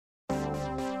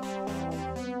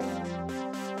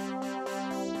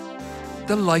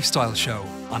The Lifestyle Show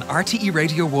on RTE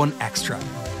Radio 1 Extra.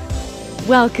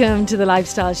 Welcome to The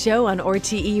Lifestyle Show on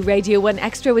RTE Radio 1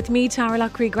 Extra with me, Tara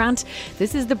Lockery-Grant.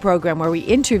 This is the programme where we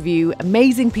interview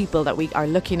amazing people that we are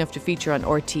lucky enough to feature on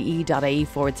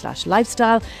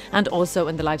rte.ie/lifestyle and also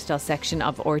in the lifestyle section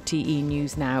of RTE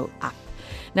News Now app.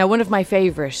 Now, one of my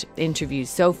favourite interviews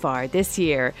so far this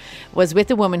year was with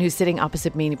a woman who's sitting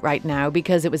opposite me right now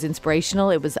because it was inspirational,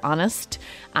 it was honest,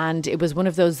 and it was one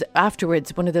of those,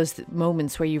 afterwards, one of those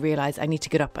moments where you realise I need to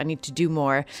get up, I need to do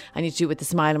more, I need to do it with a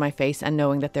smile on my face and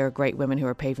knowing that there are great women who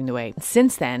are paving the way.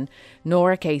 Since then,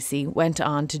 Norah Casey went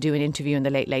on to do an interview in the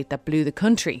Late Late that blew the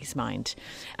country's mind.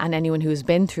 And anyone who has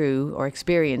been through or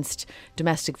experienced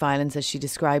domestic violence, as she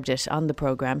described it on the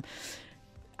programme,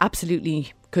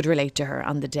 absolutely could relate to her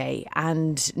on the day.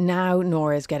 And now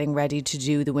Norah is getting ready to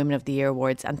do the Women of the Year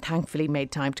Awards and thankfully made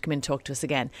time to come and talk to us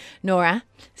again. Norah,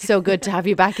 so good to have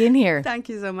you back in here. Thank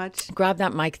you so much. Grab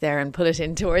that mic there and pull it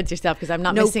in towards yourself because I'm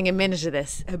not missing a minute of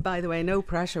this. By the way, no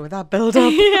pressure with that build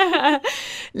up. Yeah.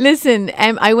 Listen,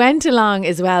 I went along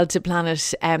as well to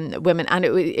Planet Women and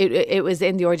it was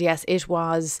in the RDS. It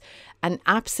was an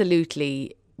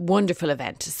absolutely wonderful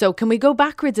event. So can we go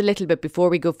backwards a little bit before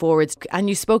we go forwards? And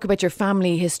you spoke about your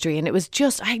family history and it was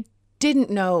just, I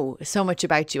didn't know so much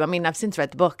about you. I mean, I've since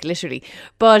read the book, literally.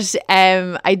 But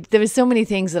there was so many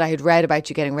things that I had read about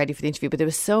you getting ready for the interview, but there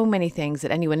was so many things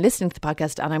that anyone listening to the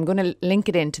podcast, and I'm going to link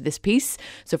it into this piece.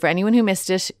 So for anyone who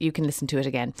missed it, you can listen to it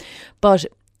again. But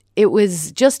it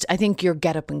was just, I think, your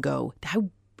get up and go. How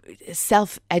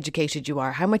self-educated you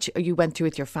are, how much you went through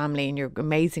with your family and your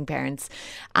amazing parents,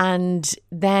 and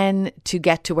then to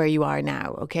get to where you are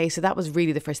now. Okay, so that was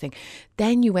really the first thing.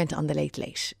 Then you went on the Late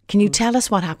Late. Can you tell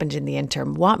us what happened in the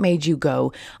interim? What made you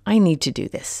go, I need to do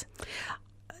this?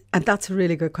 And that's a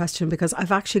really good question because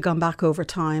I've actually gone back over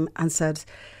time and said,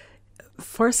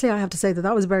 firstly, I have to say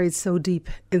that was buried so deep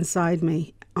inside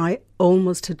me. I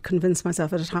almost had convinced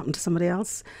myself it had happened to somebody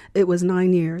else. It was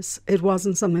 9 years. It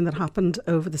wasn't something that happened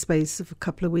over the space of a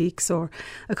couple of weeks or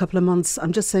a couple of months.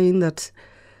 I'm just saying that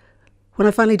when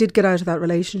I finally did get out of that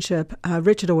relationship,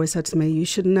 Richard always said to me, you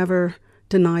should never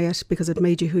deny it because it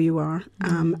made you who you are,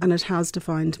 and it has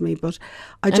defined me. But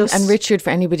I just and Richard, for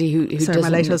anybody who doesn't, my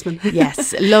late husband,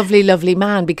 yes, lovely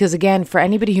man. Because again, for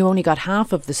anybody who only got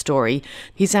half of the story,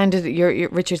 he sounded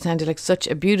Richard sounded like such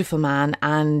a beautiful man,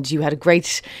 and you had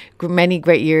many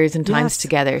great years and times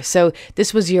together. So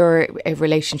this was your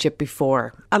relationship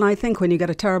before, and I think when you get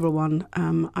a terrible one,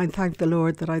 I thank the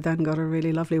Lord that I then got a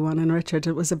really lovely one in Richard.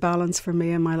 It was a balance for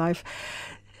me in my life.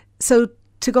 So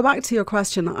to go back to your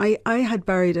question, I had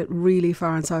buried it really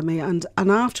far inside me. And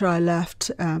after I left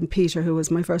Peter, who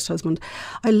was my first husband,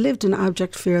 I lived in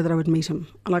abject fear that I would meet him.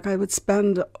 Like I would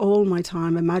spend all my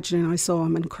time imagining I saw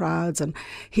him in crowds. And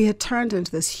he had turned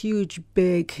into this huge,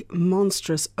 big,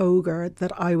 monstrous ogre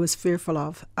that I was fearful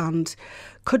of and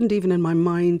couldn't even in my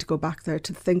mind go back there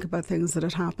to think about things that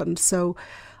had happened. So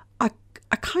I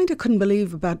kind of couldn't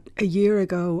believe about a year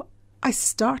ago I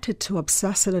started to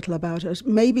obsess a little about it.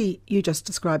 Maybe you just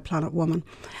described Planet Woman.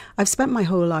 I've spent my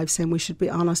whole life saying we should be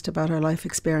honest about our life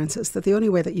experiences, that the only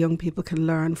way that young people can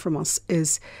learn from us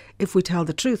is if we tell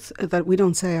the truth, that we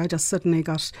don't say, I just suddenly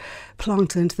got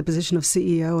plonked into the position of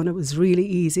CEO and it was really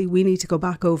easy. We need to go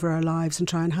back over our lives and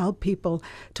try and help people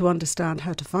to understand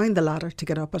how to find the ladder to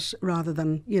get up it rather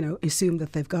than, assume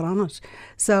that they've got on it.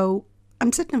 So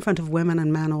I'm sitting in front of women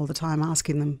and men all the time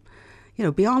asking them,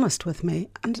 be honest with me.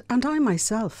 And I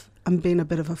myself am being a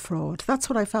bit of a fraud. That's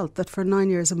what I felt, that for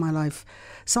 9 years of my life,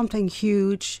 something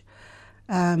huge,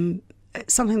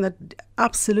 something that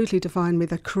absolutely defined me,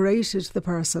 that created the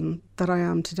person that I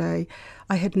am today,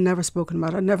 I had never spoken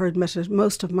about. I never admitted it.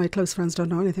 Most of my close friends don't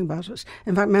know anything about it.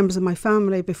 In fact, members of my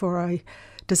family, before I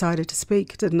decided to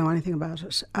speak, didn't know anything about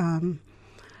it.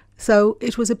 So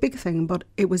it was a big thing, but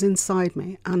it was inside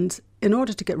me. And in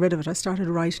order to get rid of it, I started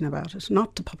writing about it,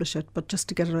 not to publish it, but just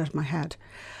to get it out of my head.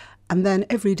 And then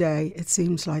every day, it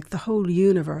seems like the whole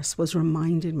universe was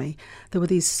reminding me. There were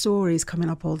these stories coming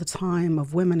up all the time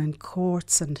of women in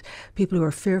courts and people who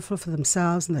are fearful for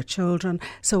themselves and their children.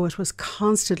 So it was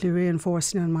constantly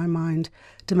reinforcing in my mind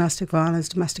domestic violence,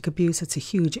 domestic abuse. It's a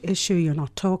huge issue. You're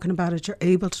not talking about it. You're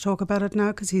able to talk about it now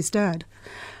because he's dead.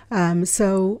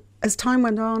 So as time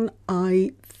went on,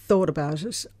 I thought about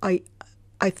it.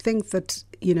 I think that,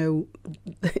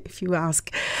 if you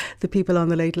ask the people on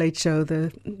the Late Late Show,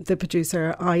 the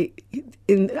producer,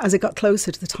 as it got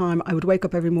closer to the time, I would wake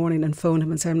up every morning and phone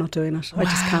him and say, I'm not doing it. Wow. I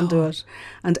just can't do it.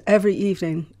 And every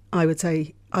evening I would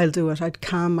say, I'll do it. I'd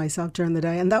calm myself during the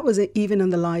day. And that was it, even in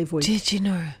the live week. Did you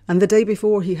know? And the day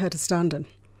before he had a stand-in.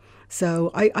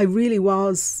 So I really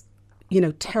was,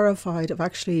 terrified of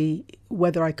actually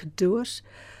whether I could do it.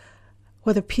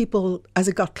 Whether people, as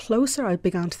it got closer, I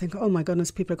began to think, oh my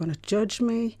goodness, people are going to judge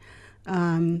me.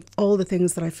 All the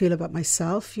things that I feel about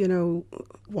myself,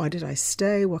 why did I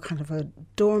stay? What kind of a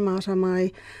doormat am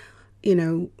I?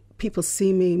 People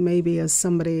see me maybe as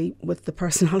somebody with the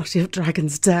personality of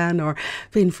Dragon's Den, or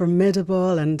being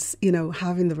formidable and,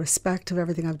 having the respect of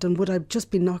everything I've done. Would I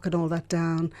just be knocking all that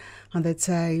down? And they'd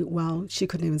say, well, she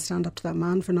couldn't even stand up to that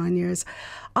man for 9 years.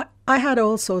 I had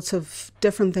all sorts of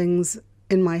different things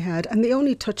in my head. And the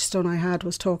only touchstone I had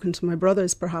was talking to my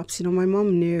brothers, perhaps. My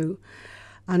mum knew.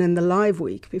 And in the live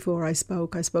week before I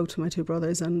spoke to my two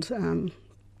brothers, and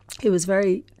it was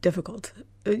very difficult,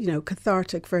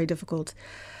 cathartic, very difficult.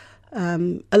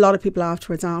 A lot of people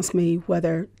afterwards asked me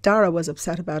whether Dara was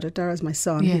upset about it. Dara's my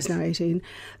son, yes. He's now 18.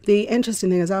 The interesting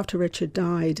thing is, after Richard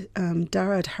died,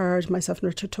 Dara had heard myself and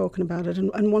Richard talking about it.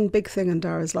 And one big thing in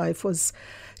Dara's life was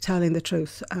telling the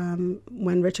truth.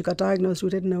 When Richard got diagnosed, we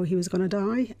didn't know he was going to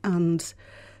die. And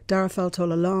Dara felt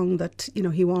all along that,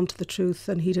 he wanted the truth,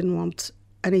 and he didn't want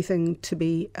anything to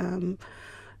be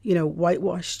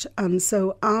whitewashed. And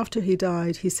so after he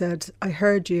died, he said, I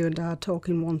heard you and Dad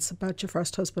talking once about your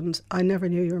first husband. I never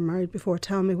knew you were married before.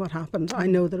 Tell me what happened. I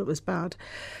know that it was bad.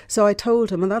 So I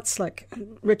told him, and that's like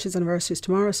Richard's anniversary is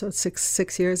tomorrow, so it's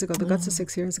six years ago. That's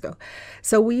 6 years ago.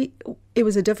 So it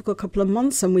was a difficult couple of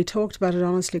months, and we talked about it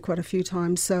honestly quite a few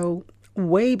times. So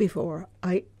way before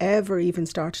I ever even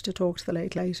started to talk to the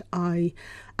late, I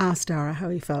asked Dara how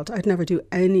he felt. I'd never do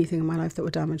anything in my life that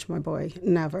would damage my boy,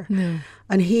 never. No.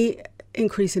 And he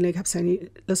increasingly kept saying,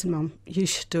 listen, Mum, you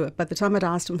should do it. By the time I'd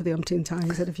asked him for the umpteenth time,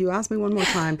 he said, if you ask me one more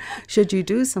time, should you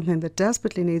do something that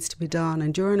desperately needs to be done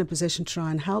and you're in a position to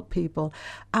try and help people,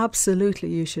 absolutely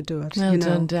you should do it. Well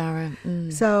done, Dara.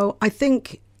 So I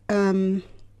think there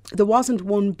wasn't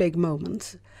one big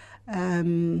moment.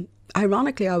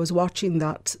 Ironically, I was watching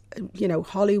that,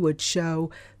 Hollywood show,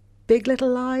 Big Little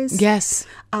Lies. Yes.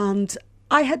 And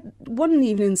I had one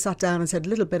evening sat down and said a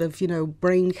little bit of,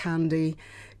 brain candy,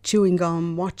 chewing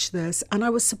gum, watch this. And I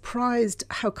was surprised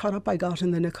how caught up I got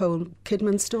in the Nicole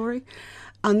Kidman story.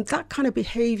 And that kind of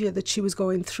behaviour that she was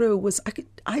going through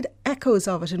I had echoes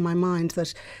of it in my mind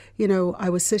that, I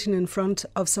was sitting in front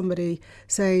of somebody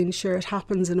saying, sure, it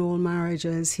happens in all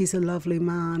marriages. He's a lovely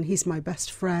man. He's my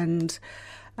best friend.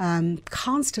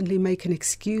 Constantly making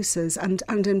excuses and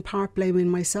in part blaming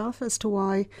myself as to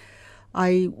why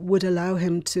I would allow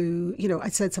him to, I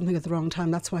said something at the wrong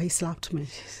time, that's why he slapped me.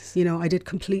 I did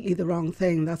completely the wrong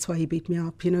thing, that's why he beat me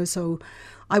up, so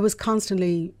I was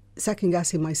constantly second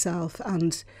guessing myself.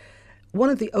 And one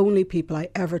of the only people I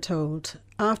ever told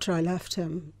after I left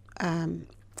him,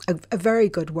 a very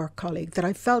good work colleague that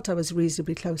I felt I was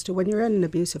reasonably close to. When you're in an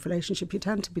abusive relationship, you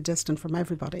tend to be distant from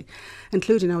everybody,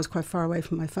 including I was quite far away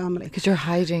from my family. Because you're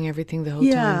hiding everything the whole time.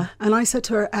 Yeah, and I said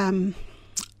to her,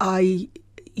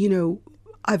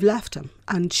 I've left him.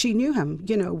 And she knew him.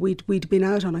 We'd been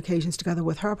out on occasions together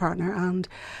with her partner, and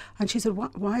she said,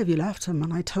 why have you left him?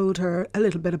 And I told her a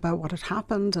little bit about what had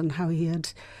happened and how he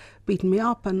had beaten me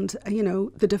up and,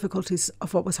 the difficulties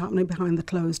of what was happening behind the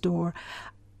closed door.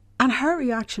 And her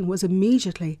reaction was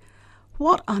immediately,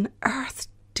 what on earth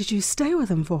did you stay with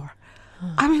him for?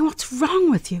 I mean, what's wrong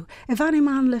with you? If any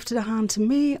man lifted a hand to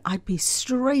me, I'd be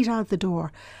straight out the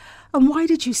door. And why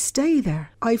did you stay there?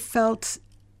 I felt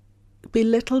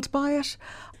belittled by it.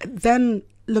 Then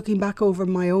looking back over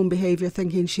my own behaviour,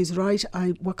 thinking she's right.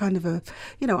 I go back to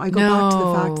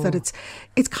the fact that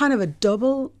it's kind of a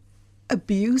double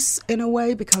abuse in a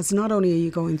way, because not only are you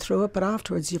going through it, but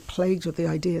afterwards you're plagued with the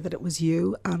idea that it was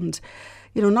you, and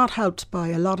not helped by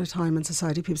a lot of time in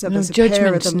society. People said there's a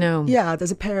pair of them. Yeah,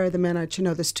 there's a pair of them in it.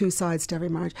 There's two sides to every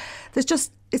marriage.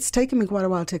 It's taken me quite a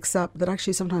while to accept that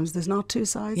actually sometimes there's not two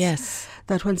sides. Yes.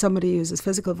 That when somebody uses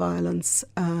physical violence,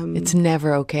 it's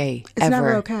never okay. It's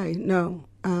never okay. No.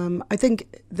 I think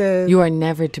you are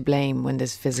never to blame when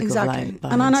there's physical violence.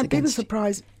 And I've been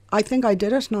surprised. I think I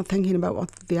did it not thinking about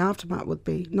what the aftermath would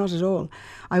be. Not at all.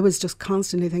 I was just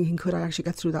constantly thinking, could I actually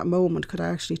get through that moment? Could I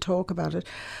actually talk about it?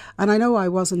 And I know I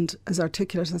wasn't as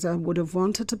articulate as I would have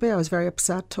wanted to be. I was very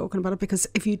upset talking about it, because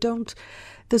if you don't,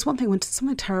 there's one thing, when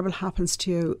something terrible happens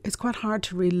to you, it's quite hard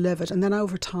to relive it. And then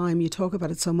over time, you talk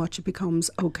about it so much, it becomes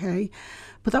okay.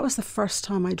 But that was the first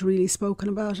time I'd really spoken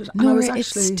about it. And no, I was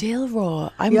it's still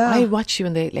raw. I watch you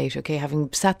in the Late, okay,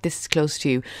 having sat this close to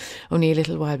you only a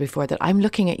little while before that. I'm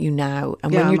looking at you now,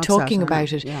 and when you're talking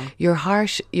about it, your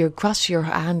heart, you cross your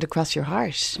hand across your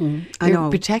heart. You're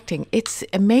protecting. It's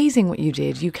amazing what you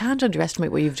did. You can't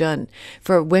underestimate what you've done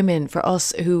for women, for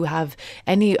us who have,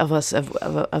 any of us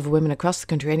of women across the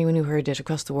country listened, or anyone who heard it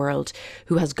across the world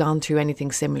who has gone through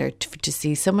anything similar, to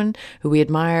see someone who we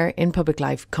admire in public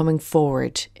life coming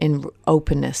forward in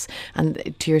openness,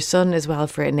 and to your son as well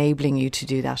for enabling you to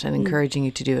do that and encouraging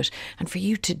you to do it, and for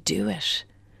you to do it.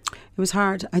 It was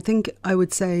hard. I think I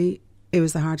would say it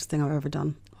was the hardest thing I've ever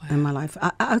done in my life,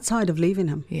 outside of leaving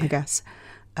him, I guess,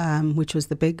 which was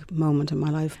the big moment in my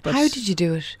life. But how did you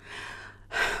do it?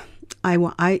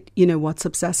 You know, what's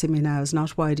obsessing me now is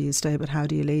not why do you stay, but how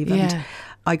do you leave? Yeah. And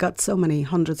I got so many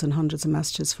hundreds and hundreds of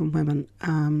messages from women,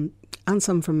 and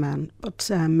some from men, but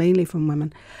mainly from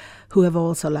women who have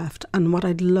also left. And what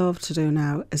I'd love to do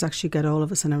now is actually get all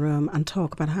of us in a room and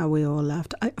talk about how we all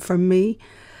left. For me,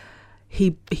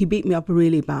 he beat me up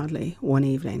really badly one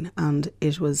evening, and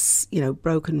it was, you know,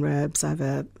 broken ribs.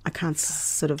 I can't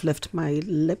sort of lift my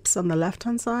lips on the left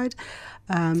hand side,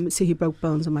 so he broke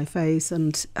bones on my face,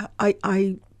 and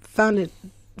I found it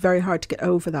very hard to get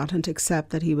over that and to accept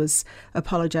that he was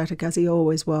apologetic, as he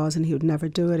always was, and he would never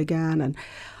do it again. And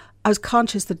I was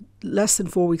conscious that less than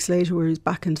 4 weeks later, where he was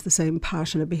back into the same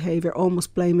passionate behaviour,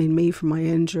 almost blaming me for my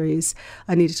injuries.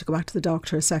 I needed to go back to the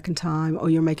doctor a second time. Oh,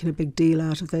 you're making a big deal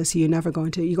out of this. You're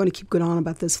going to keep going on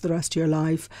about this for the rest of your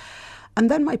life. And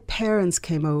then my parents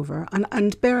came over,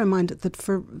 and bear in mind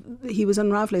that he was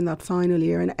unravelling that final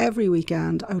year, and every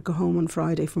weekend I would go home on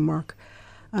Friday from work,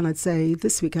 and I'd say,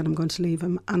 this weekend I'm going to leave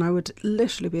him. And I would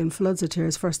literally be in floods of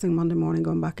tears first thing Monday morning,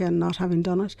 going back in, not having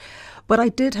done it. But I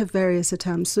did have various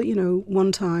attempts. So, you know,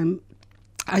 one time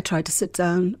I tried to sit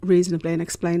down reasonably and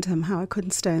explain to him how I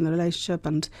couldn't stay in the relationship.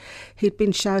 And he'd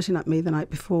been shouting at me the night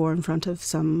before in front of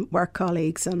some work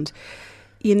colleagues. And,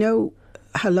 you know,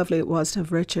 how lovely it was to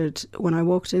have Richard. When I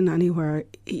walked in anywhere,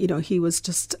 you know, he was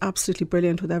just absolutely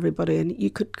brilliant with everybody, and you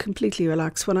could completely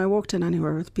relax. When I walked in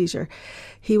anywhere with Peter,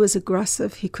 he was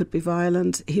aggressive, he could be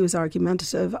violent, he was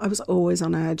argumentative. I was always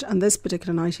on edge, and this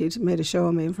particular night he'd made a show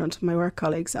of me in front of my work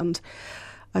colleagues, and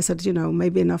I said, you know,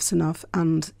 maybe enough's enough.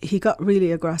 And he got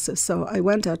really aggressive. So I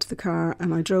went out to the car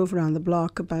and I drove around the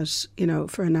block about, you know,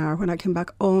 for an hour. When I came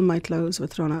back, all my clothes were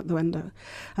thrown out the window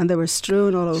and they were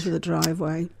strewn all over the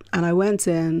driveway. And I went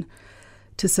in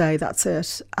to say, that's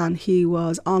it. And he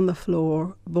was on the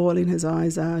floor, bawling his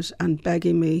eyes out and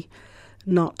begging me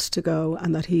not to go,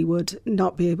 and that he would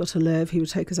not be able to live. He would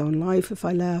take his own life if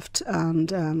I left.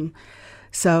 And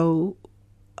so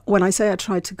when I say I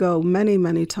tried to go, many,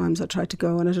 many times I tried to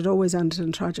go, and it had always ended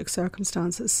in tragic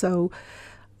circumstances. So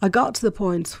I got to the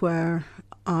point where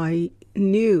I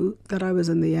knew that I was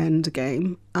in the end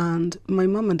game, and my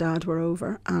mum and dad were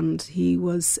over, and he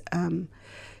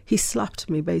slapped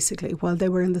me basically while they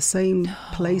were in the same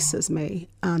place as me,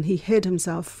 and he hid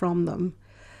himself from them.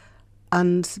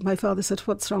 And my father said,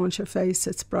 what's wrong with your face?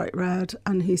 It's bright red.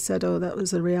 And he said, oh, that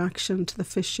was a reaction to the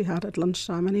fish she had at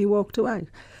lunchtime. And he walked away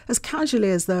as casually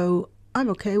as though I'm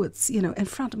okay with, you know, in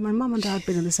front of my mum and dad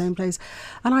being in the same place.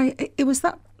 And it was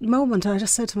that moment I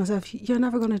just said to myself, you're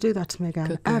never going to do that to me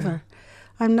again, ever.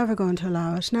 I'm never going to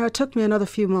allow it. Now, it took me another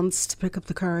few months to pick up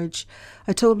the courage.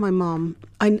 I told my mum,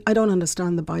 I don't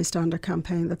understand the bystander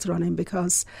campaign that's running,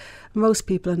 because most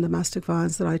people in domestic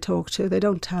violence that I talk to, they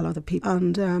don't tell other people.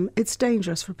 And it's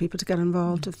dangerous for people to get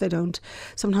involved if they don't.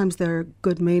 Sometimes they're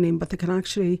good meaning, but they can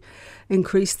actually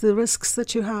increase the risks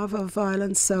that you have of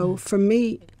violence. So for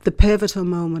me, the pivotal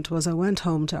moment was I went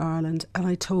home to Ireland and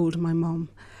I told my mum.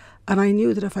 And I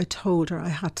knew that if I told her, I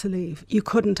had to leave. You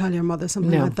couldn't tell your mother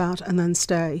something like that and then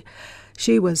stay.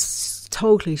 She was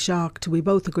totally shocked. We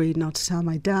both agreed not to tell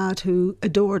my dad, who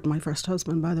adored my first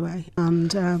husband, by the way,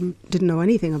 and didn't know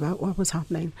anything about what was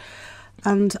happening.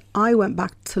 And I went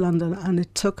back to London, and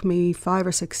it took me 5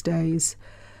 or 6 days.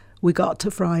 We got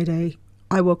to Friday.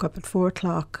 I woke up at 4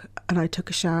 o'clock and I took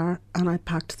a shower and I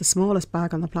packed the smallest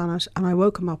bag on the planet, and I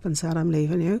woke him up and said, I'm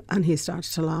leaving you. And he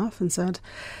started to laugh and said,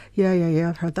 yeah,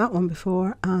 I've heard that one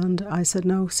before. And I said,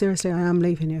 no, seriously, I am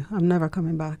leaving you. I'm never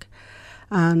coming back.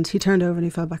 And he turned over and he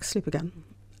fell back asleep again.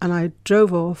 And I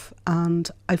drove off,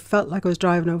 and I felt like I was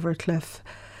driving over a cliff,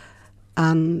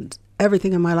 and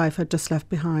everything in my life I'd just left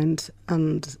behind,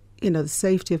 and you know, the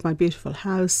safety of my beautiful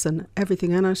house and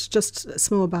everything in it, just a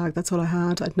small bag, that's all I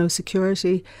had. I had no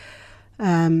security.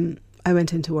 I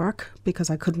went into work because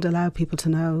I couldn't allow people to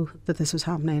know that this was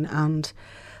happening, and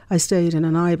I stayed in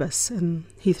an ibis in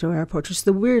Heathrow Airport, which is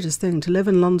the weirdest thing, to live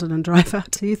in London and drive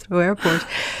out to Heathrow Airport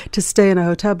to stay in a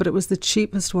hotel, but it was the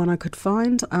cheapest one I could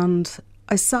find. And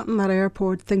I sat in that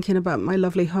airport thinking about my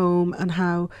lovely home and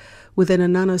how within a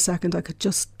nanosecond I could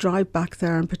just drive back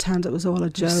there and pretend it was all a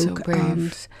joke. You're so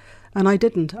brave. And I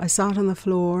didn't. I sat on the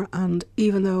floor, and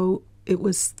even though it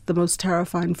was the most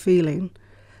terrifying feeling,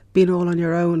 being all on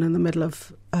your own in the middle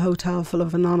of a hotel full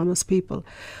of anonymous people,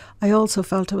 I also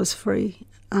felt I was free.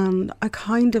 and I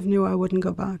kind of knew I wouldn't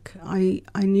go back. I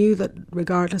knew that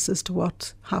regardless as to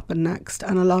what happened next,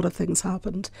 and a lot of things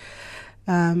happened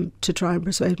to try and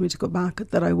persuade me to go back,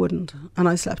 that I wouldn't. And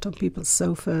I slept on people's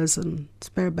sofas and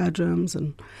spare bedrooms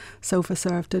and sofa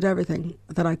surf, did everything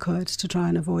that I could to try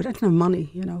and avoid. I didn't have money,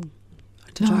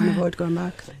 to try and avoid going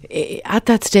back. At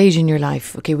that stage in your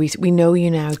life, okay, we know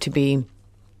you now to be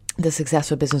the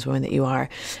successful businesswoman that you are.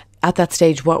 At that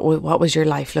stage, what was your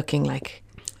life looking like?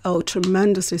 Oh,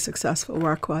 tremendously successful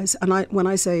work-wise. And when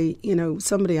I say,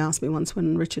 somebody asked me once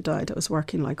when Richard died, I was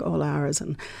working like all hours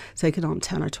and taking on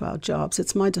 10 or 12 jobs.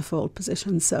 It's my default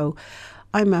position. So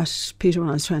I met Peter when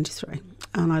I was 23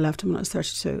 and I left him when I was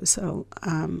 32. So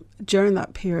during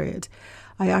that period,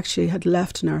 I actually had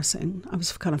left nursing. I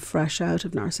was kind of fresh out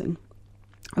of nursing.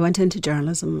 I went into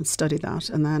journalism and studied that,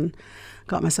 and then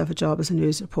got myself a job as a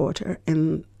news reporter.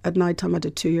 At night time, I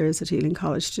did 2 years at Ealing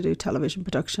College to do television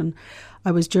production.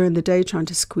 I was during the day trying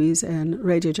to squeeze in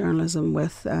radio journalism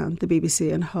with the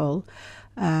BBC in Hull.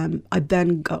 I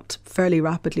then got fairly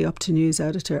rapidly up to news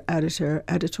editor,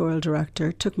 editorial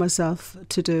director, took myself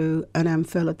to do an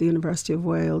MPhil at the University of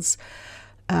Wales.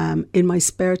 In my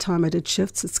spare time, I did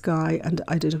shifts at Sky, and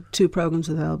I did 2 programmes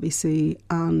with LBC.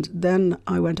 And then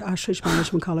I went to Ashridge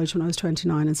Management College when I was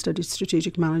 29 and studied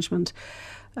strategic management,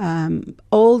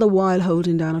 all the while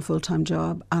holding down a full-time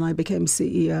job. And I became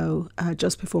CEO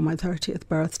just before my 30th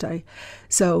birthday.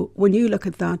 So when you look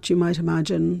at that, you might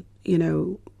imagine,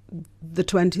 the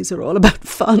 20s are all about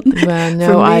fun. Well,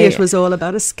 no, For me, it was all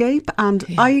about escape. And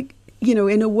yeah.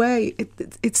 in a way,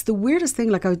 it's the weirdest thing.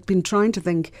 Like, I've been trying to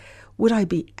think, would I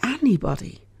be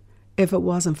anybody if it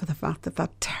wasn't for the fact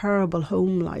that terrible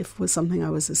home life was something I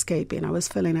was escaping? I was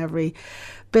filling every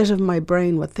bit of my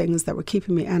brain with things that were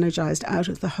keeping me energised out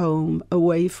of the home,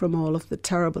 away from all of the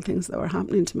terrible things that were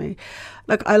happening to me.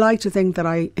 Like, I like to think that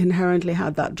I inherently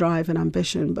had that drive and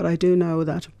ambition, but I do know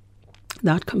that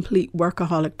complete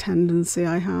workaholic tendency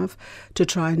I have to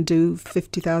try and do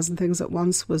 50,000 things at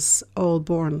once was all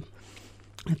born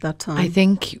at that time. I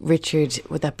think Richard,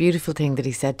 with that beautiful thing that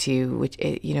he said to you, which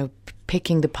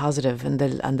picking the positive and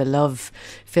the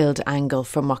love-filled angle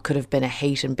from what could have been a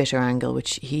hate and bitter angle,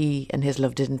 which he and his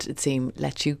love didn't, it seemed,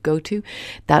 let you go to.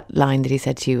 That line that he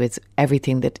said to you is,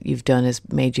 everything that you've done has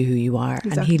made you who you are.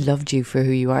 Exactly. And he loved you for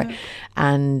who you are. Yeah.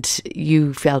 And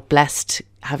you felt blessed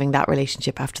having that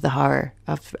relationship after the horror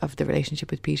of the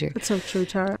relationship with Peter. It's so true,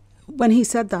 Tara. When he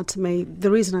said that to me,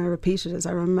 the reason I repeat it is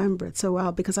I remember it so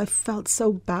well because I felt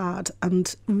so bad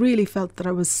and really felt that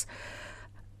I was,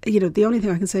 the only thing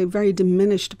I can say, very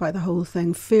diminished by the whole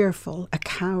thing, fearful, a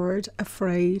coward,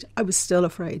 afraid. I was still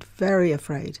afraid, very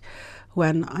afraid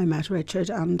when I met Richard.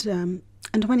 And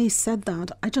when he said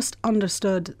that, I just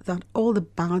understood that all the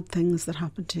bad things that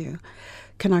happen to you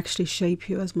can actually shape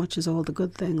you as much as all the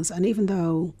good things. And even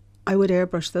though I would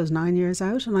airbrush those 9 years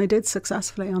out, and I did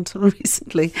successfully until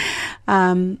recently,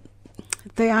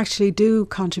 they actually do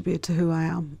contribute to who I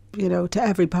am, to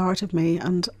every part of me.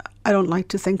 And I don't like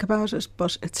to think about it,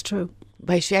 but it's true.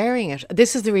 By sharing it.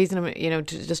 This is the reason I'm,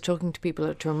 just talking to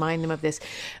people to remind them of this.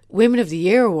 Women of the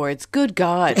Year awards. Good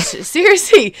God.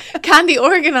 Seriously. Can the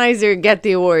organiser get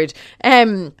the award?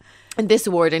 And this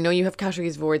award, I know you have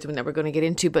categories of awards that we're going to get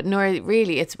into, but Norah,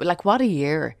 really, it's like, what a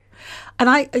year. And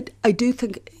I do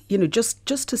think,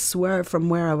 just to swear from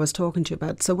where I was talking to you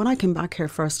about. So when I came back here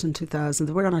first in 2000,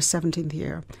 we're on our 17th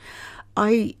year.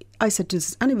 I said,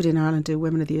 does anybody in Ireland do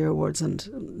Women of the Year awards? And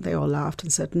they all laughed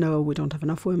and said, no, we don't have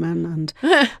enough women. And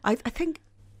I think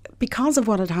because of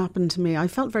what had happened to me, I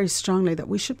felt very strongly that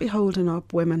we should be holding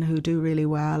up women who do really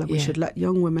well, and we should let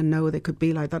young women know they could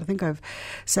be like that. I think I've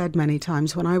said many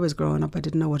times, when I was growing up, I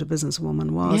didn't know what a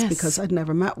businesswoman was because I'd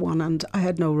never met one, and I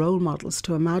had no role models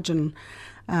to imagine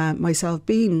myself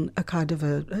being a kind of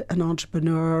an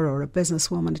entrepreneur or a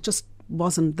businesswoman. It just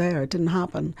wasn't there. It didn't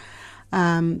happen.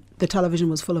 The television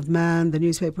was full of men, the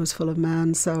newspaper was full of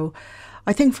men. So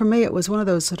I think for me it was one of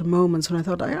those sort of moments when I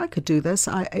thought I could do this.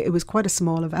 It was quite a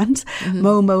small event. Mm-hmm.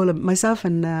 Mo Molan, myself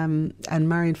and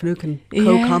Marion Finucane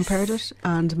co-compared it,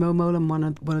 and Mo Molan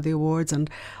won one of the awards, and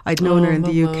I'd known her in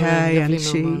the UK, and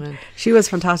she was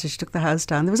fantastic. She took the house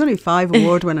down. There was only 5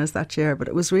 award winners that year, but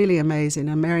it was really amazing.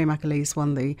 And Mary McAleese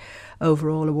won the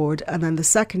overall award, and then the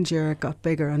second year it got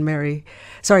bigger, and Mary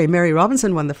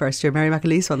Robinson won the first year. Mary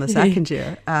McAleese won the second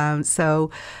year.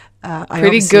 So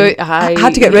I good.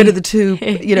 had to get rid of the two,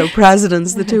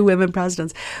 presidents, the two women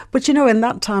presidents. But, in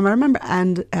that time, I remember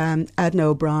Edna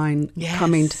O'Brien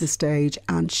coming to the stage,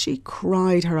 and she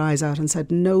cried her eyes out and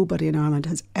said, nobody in Ireland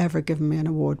has ever given me an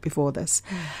award before this.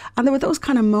 And there were those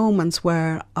kind of moments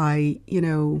where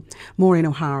Maureen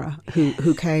O'Hara,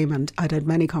 who came, and I'd had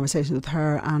many conversations with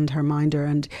her and her minder,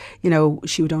 and,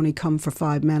 she would only come for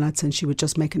 5 minutes and she would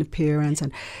just make an appearance,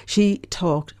 and she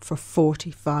talked for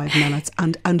 45 minutes.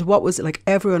 And what was it like?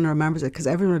 Everyone remembers it because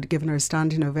everyone had given her a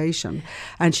standing ovation,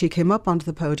 and she came up onto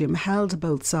the podium, held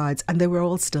both sides, and they were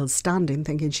all still standing,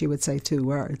 thinking she would say 2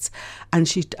 words.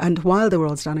 And while they were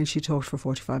all standing, she talked for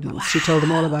 45 minutes. Wow. She told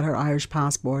them all about her Irish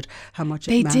passport, how much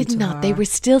it meant to her. They did not. They were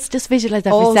still just visualise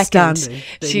that all for a second.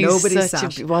 Standing. Nobody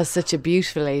sat. Was such a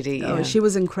beautiful lady. Oh, she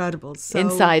was incredible. So,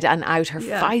 inside and out, her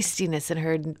feistiness and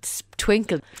her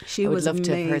twinkle. She was loved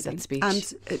amazing. To have heard that speech.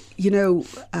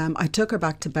 And I took her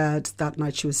back to bed that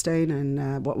night. She was staying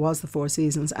in what was the Four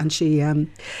Seasons, and she on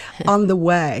the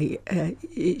way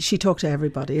she talked to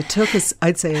everybody. It took us,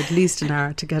 I'd say, at least an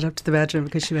hour to get up to the bedroom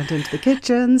because she went into the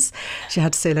kitchens, she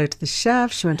had to say hello to the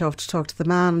chef, she went off to talk to the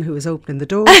man who was opening the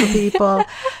door for people.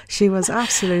 She was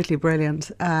absolutely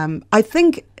brilliant. I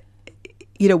think,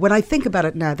 when I think about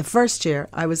it now, the first year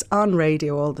I was on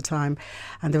radio all the time,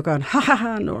 and they were going,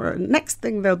 ha, Norah, next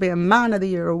thing there'll be a Man of the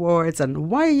Year awards, and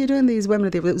why are you doing these Women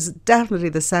of the Year? It was definitely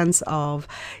the sense of,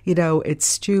 it's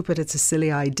stupid, it's a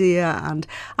silly idea. And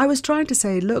I was trying to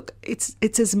say, look, it's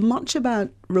as much about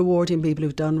rewarding people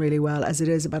who've done really well as it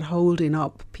is about holding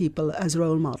up people as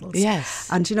role models. Yes.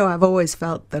 And, I've always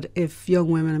felt that if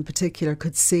young women in particular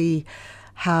could see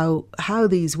how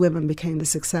these women became the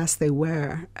success they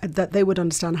were, that they would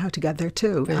understand how to get there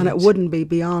too. Brilliant. And it wouldn't be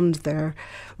beyond their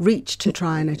reach to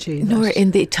try and achieve Nor it.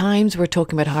 In the times we're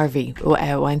talking about Harvey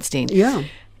Weinstein. Yeah.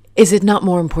 Is it not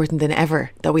more important than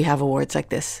ever that we have awards like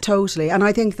this? Totally. And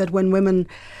I think that when women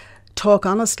talk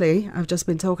honestly, I've just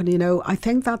been talking, I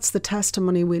think that's the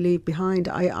testimony we leave behind.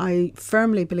 I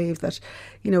firmly believe that,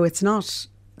 it's not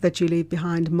that you leave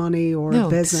behind money or a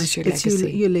business. It's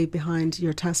you leave behind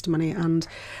your testimony. And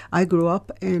I grew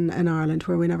up in Ireland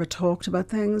where we never talked about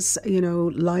things,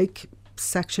 like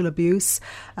sexual abuse.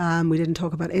 We didn't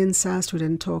talk about incest. We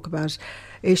didn't talk about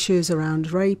issues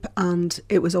around rape. And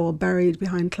it was all buried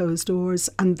behind closed doors.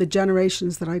 And the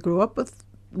generations that I grew up with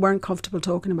weren't comfortable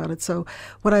talking about it. So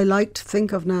what I like to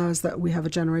think of now is that we have a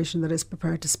generation that is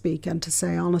prepared to speak and to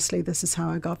say, honestly, this is how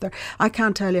I got there. I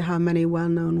can't tell you how many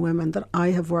well-known women that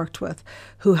I have worked with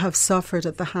who have suffered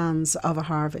at the hands of a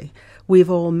Harvey. We've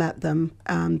all met them.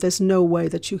 There's no way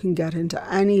that you can get into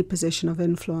any position of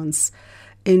influence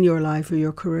in your life or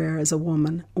your career as a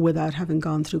woman without having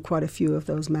gone through quite a few of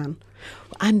those men.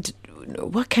 And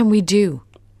what can we do?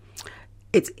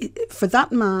 For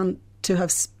that man to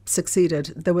have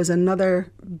succeeded, there was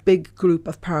another big group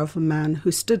of powerful men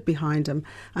who stood behind him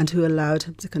and who allowed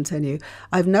him to continue.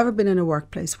 I've never been in a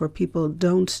workplace where people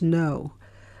don't know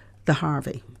the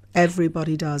Harvey.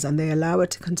 Everybody does, and they allow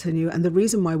it to continue. And the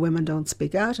reason why women don't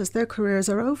speak out is their careers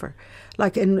are over.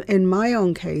 Like in my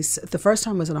own case, the first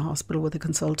time I was in a hospital with a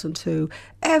consultant who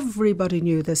everybody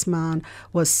knew this man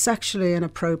was sexually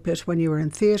inappropriate. When you were in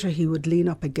theatre, he would lean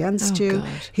up against you. God.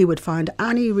 He would find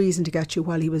any reason to get you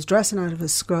while he was dressing out of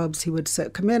his scrubs. He would say,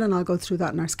 come in and I'll go through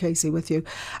that, Nurse Casey, with you.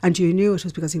 And you knew it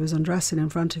was because he was undressing in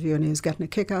front of you and he was getting a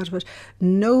kick out of it.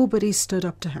 Nobody stood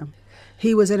up to him.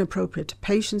 He was inappropriate to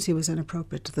patients, he was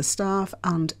inappropriate to the staff,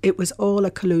 and it was all a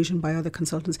collusion by other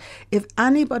consultants. If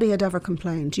anybody had ever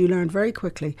complained, you learned very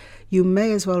quickly, you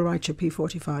may as well write your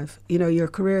P45. Your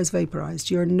career is vaporised.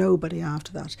 You're nobody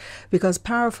after that. Because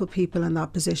powerful people in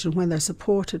that position, when they're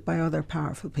supported by other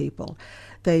powerful people,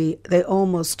 they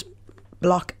almost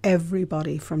block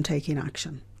everybody from taking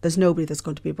action. There's nobody that's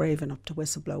going to be brave enough to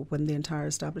whistleblow when the entire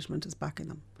establishment is backing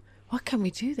them. What can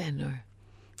we do then, Norah?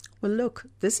 Well, look,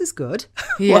 this is good.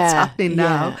 Yeah, What's happening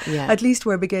now? Yeah. At least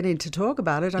we're beginning to talk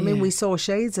about it. I mean, we saw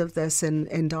shades of this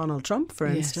in Donald Trump, for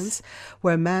instance,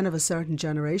 where men of a certain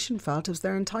generation felt it was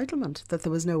their entitlement, that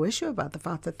there was no issue about the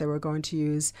fact that they were going to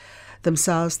use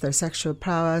themselves, their sexual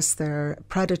prowess, their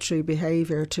predatory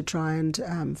behaviour to try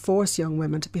and force young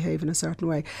women to behave in a certain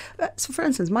way. So, for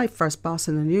instance, my first boss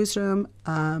in the newsroom,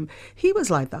 he was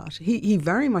like that. He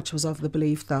very much was of the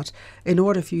belief that in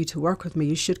order for you to work with me,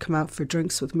 you should come out for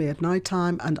drinks with me at night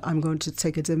time, and I'm going to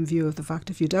take a dim view of the fact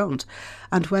if you don't.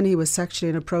 And when he was sexually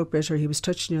inappropriate, or he was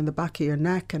touching you on the back of your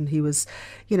neck, and he was,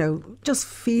 just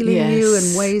feeling you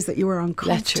in ways that you were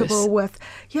uncomfortable with,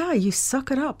 you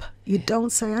suck it up. You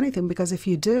don't say anything, because if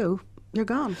you do, you're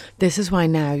gone. This is why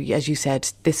now, as you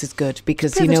said, this is good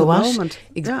because you Pivotal know what? moment.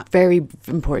 It's Yeah. very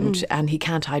important, and he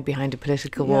can't hide behind a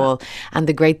political wall. And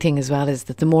the great thing as well is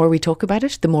that the more we talk about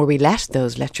it, the more we let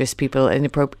those lecherous people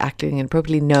acting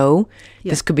inappropriately know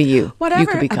this could be you. Whatever you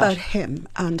could be caught. about him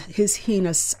and his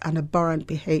heinous and abhorrent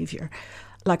behaviour,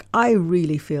 like, I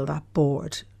really feel that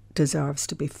board deserves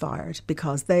to be fired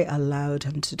because they allowed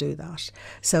him to do that.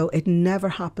 So it never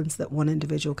happens that one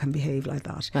individual can behave like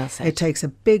that. Well said. It takes a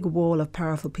big wall of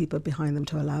powerful people behind them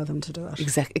to allow them to do it.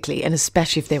 Exactly, and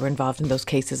especially if they were involved in those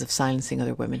cases of silencing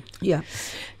other women. Yeah.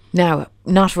 Now,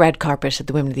 not red carpet at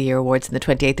the Women of the Year Awards on the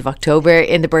 28th of October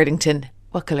in the Burlington.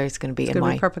 What colour is it going to be and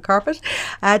why? It's going to be purple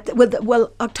carpet.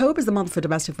 Well, October is the month for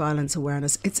domestic violence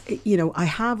awareness. It's, you know,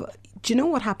 do you know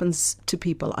what happens to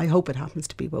people? I hope it happens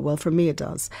to people. Well, for me it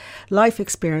does. Life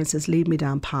experiences lead me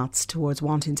down paths towards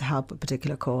wanting to help with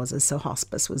particular causes. So the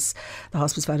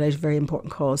Hospice Foundation, very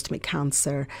important cause to me,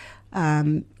 cancer.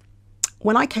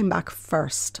 When I came back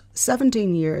first,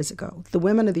 17 years ago, the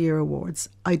Women of the Year Awards,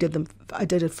 I did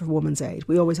it for Women's Aid.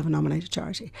 We always have a nominated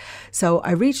charity. So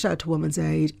I reached out to Women's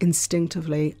Aid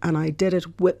instinctively and I did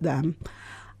it with them.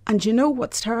 And you know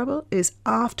what's terrible is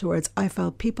afterwards I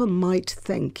felt people might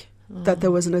think that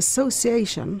there was an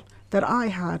association that I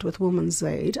had with Women's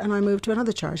Aid, and I moved to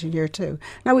another charity in year 2.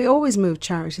 Now, we always moved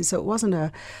charities, so it wasn't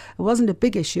a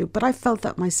big issue, but I felt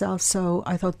that myself. So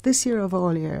I thought, this year of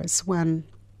all years, when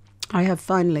I have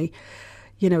finally,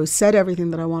 you know, said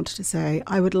everything that I wanted to say,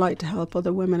 I would like to help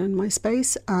other women in my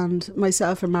space, and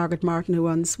myself and Margaret Martin, who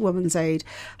runs Women's Aid,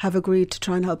 have agreed to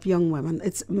try and help young women.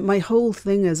 My whole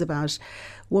thing is about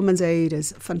Women's Aid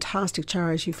is a fantastic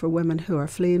charity for women who are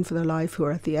fleeing for their life, who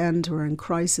are at the end, who are in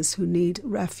crisis, who need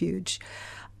refuge.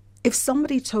 If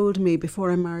somebody told me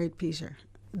before I married Peter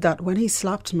that when he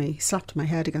slapped my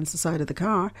head against the side of the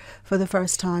car for the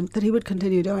first time, that he would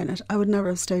continue doing it, I would never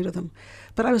have stayed with him.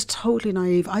 But I was totally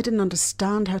naive. I didn't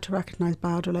understand how to recognise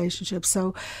bad relationships.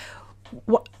 So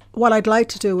what I'd like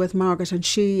to do with Margaret, and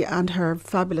she and her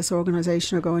fabulous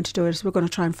organisation are going to do, is we're going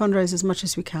to try and fundraise as much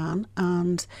as we can,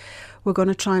 and we're going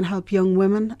to try and help young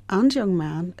women and young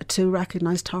men to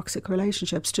recognise toxic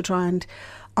relationships, to try and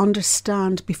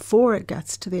understand before it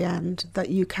gets to the end that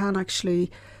you can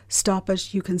actually stop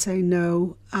it, you can say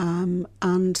no,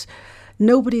 and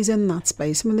nobody's in that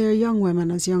space. I mean, there are young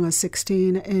women as young as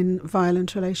 16 in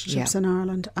violent relationships in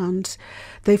Ireland, and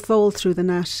they fall through the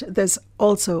net. There's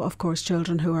also, of course,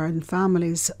 children who are in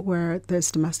families where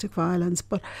there's domestic violence,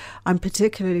 but I'm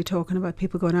particularly talking about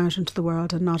people going out into the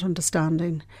world and not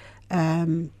understanding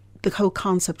the whole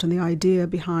concept and the idea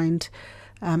behind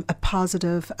a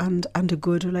positive and a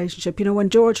good relationship. You know, when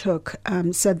George Hook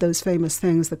said those famous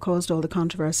things that caused all the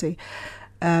controversy,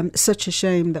 such a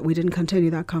shame that we didn't continue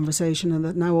that conversation, and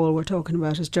that now all we're talking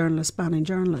about is journalists banning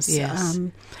journalists. Yes.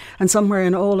 And somewhere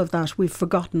in all of that, we've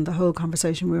forgotten the whole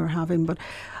conversation we were having. But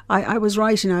I was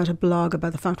writing out a blog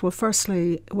about the fact, well,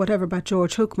 firstly, whatever about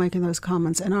George Hook making those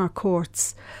comments, in our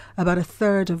courts, about a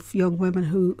third of young women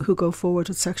who go forward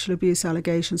with sexual abuse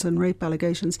allegations and rape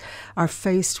allegations are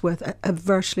faced with a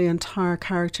virtually entire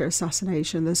character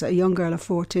assassination. There's a young girl of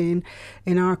 14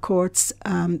 in our courts.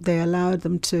 They allowed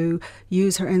them to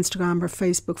use her Instagram, her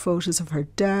Facebook photos of her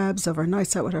debs, of her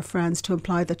nights out with her friends, to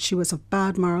imply that she was of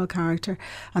bad moral character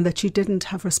and that she didn't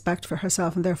have respect for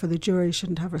herself, and therefore the jury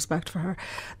shouldn't have respect for her.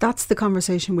 That's the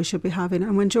conversation we should be having.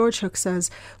 And when George Hook says,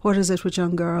 what is it with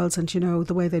young girls and, you know,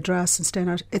 the way they dress and staying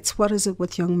out, it's what is it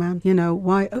with young men? You know,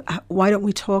 why don't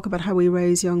we talk about how we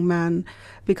raise young men?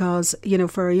 Because, you know,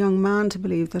 for a young man to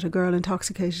believe that a girl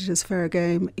intoxicated is fair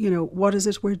game, you know, what is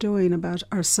it we're doing about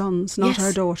our sons, not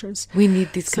our daughters? We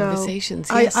need these conversations.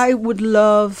 Yes. I would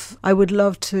love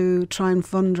to try and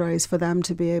fundraise for them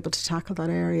to be able to tackle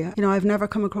that area. You know, I've never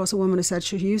come across a woman who said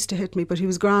she used to hit me, but he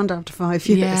was grand after 5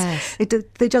 years. Yes.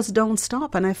 They just don't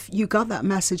stop. And if you got that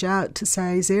message out to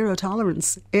say zero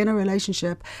tolerance in a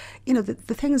relationship, you know, the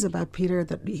thing is about Peter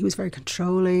that he was very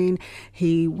controlling.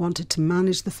 He wanted to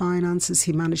manage the finances.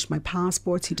 He managed my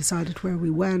passports. He decided where we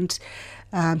went.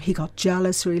 He got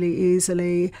jealous really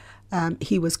easily.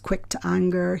 He was quick to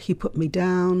anger. He put me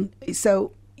down.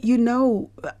 So, you know,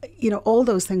 all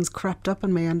those things crept up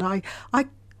on me, and I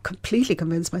completely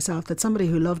convinced myself that somebody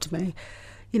who loved me,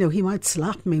 you know, he might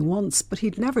slap me once, but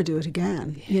he'd never do it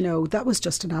again. Yeah. You know, that was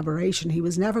just an aberration. He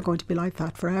was never going to be like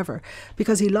that forever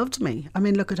because he loved me. I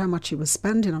mean, look at how much he was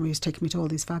spending on me. He was taking me to all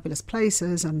these fabulous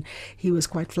places, and he was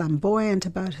quite flamboyant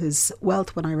about his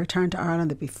wealth. When I returned to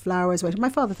Ireland, there'd be flowers waiting. My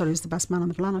father thought he was the best man on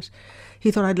the planet. He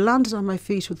thought I'd landed on my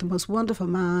feet with the most wonderful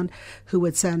man who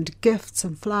would send gifts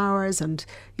and flowers and,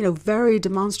 you know, very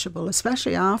demonstrable,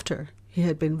 especially after he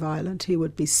had been violent. He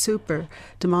would be super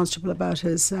demonstrable about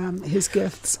his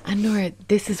gifts. And Norah,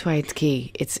 this is why it's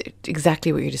key. It's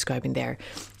exactly what you're describing there.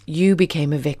 You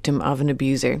became a victim of an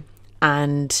abuser,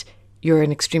 and you're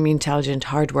an extremely intelligent,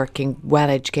 hardworking,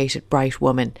 well-educated, bright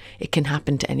woman. It can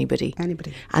happen to anybody.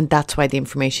 Anybody. And that's why the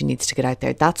information needs to get out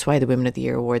there. That's why the Women of the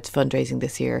Year Awards fundraising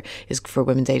this year is for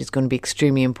Women's Aid is going to be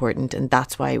extremely important, and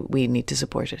that's why we need to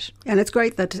support it. And it's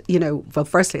great that, well,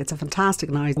 firstly, it's a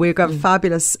fantastic night. We've got a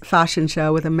fabulous fashion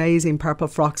show with amazing purple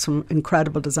frocks from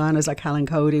incredible designers like Helen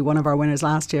Cody, one of our winners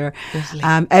last year.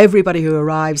 Everybody who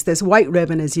arrives, this white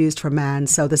ribbon is used for men.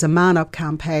 So there's a Man Up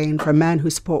campaign for men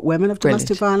who support women of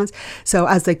domestic violence. So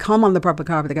as they come on the purple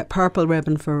carpet, they get purple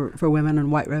ribbon for women and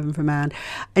white ribbon for men.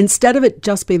 Instead of it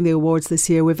just being the awards this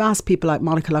year, we've asked people like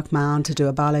Monica Luckman to do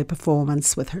a ballet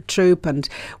performance with her troupe, and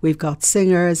we've got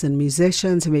singers and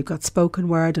musicians, and we've got spoken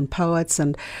word and poets,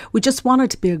 and we just want it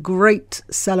to be a great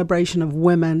celebration of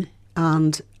women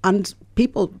and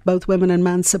people, both women and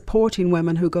men, supporting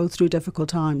women who go through difficult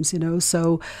times,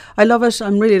 So I love it.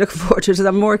 I'm really looking forward to it.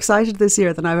 I'm more excited this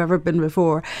year than I've ever been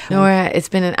before. Norah,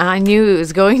 I knew it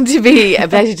was going to be a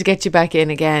pleasure to get you back in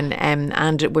again.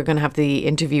 And we're going to have the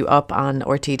interview up on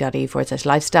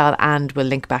rte.ie/lifestyle, and we'll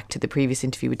link back to the previous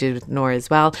interview we did with Norah as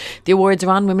well. The awards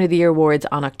are on, Women of the Year Awards,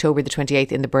 on October the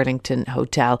 28th in the Burlington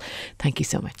Hotel. Thank you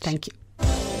so much. Thank you.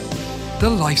 The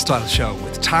Lifestyle Show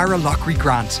with Tara Lockery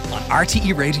Grant on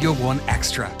RTE Radio 1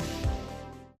 Extra.